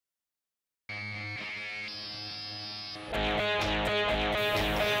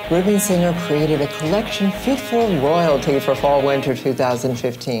Rubin Singer created a collection fit for royalty for Fall/Winter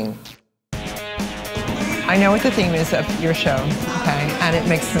 2015. I know what the theme is of your show, okay, and it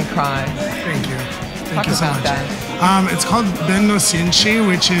makes me cry. Thank you. Thank you so much. That. It's called Ben no Shinshi,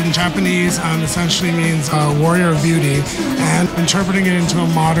 which in Japanese essentially means warrior of beauty, and interpreting it into a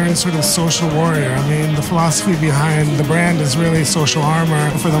modern sort of social warrior. I mean, the philosophy behind the brand is really social armor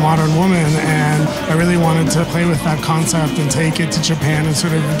for the modern woman, and I really wanted to play with that concept and take it to Japan and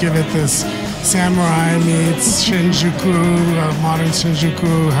sort of give it this samurai meets Shinjuku, modern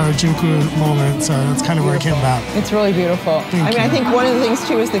Shinjuku, Harajuku moment. So that's kind of where it came about. It's really beautiful. I think one of the things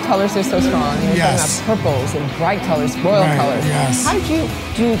too is the colors are so strong. You're yes. talking about purples and bright colors, royal colors. Yes. How did you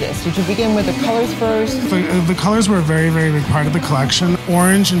do this? Did you begin with the colors first? The colors were a very, very big part of the collection.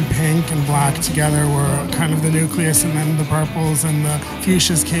 Orange and pink and black together were kind of the nucleus, and then the purples and the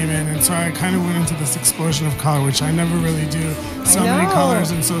fuchsias came in. And so I kind of went into this explosion of color, which I never really do. So many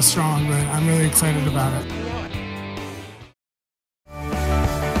colors and so strong, but I'm really excited about it.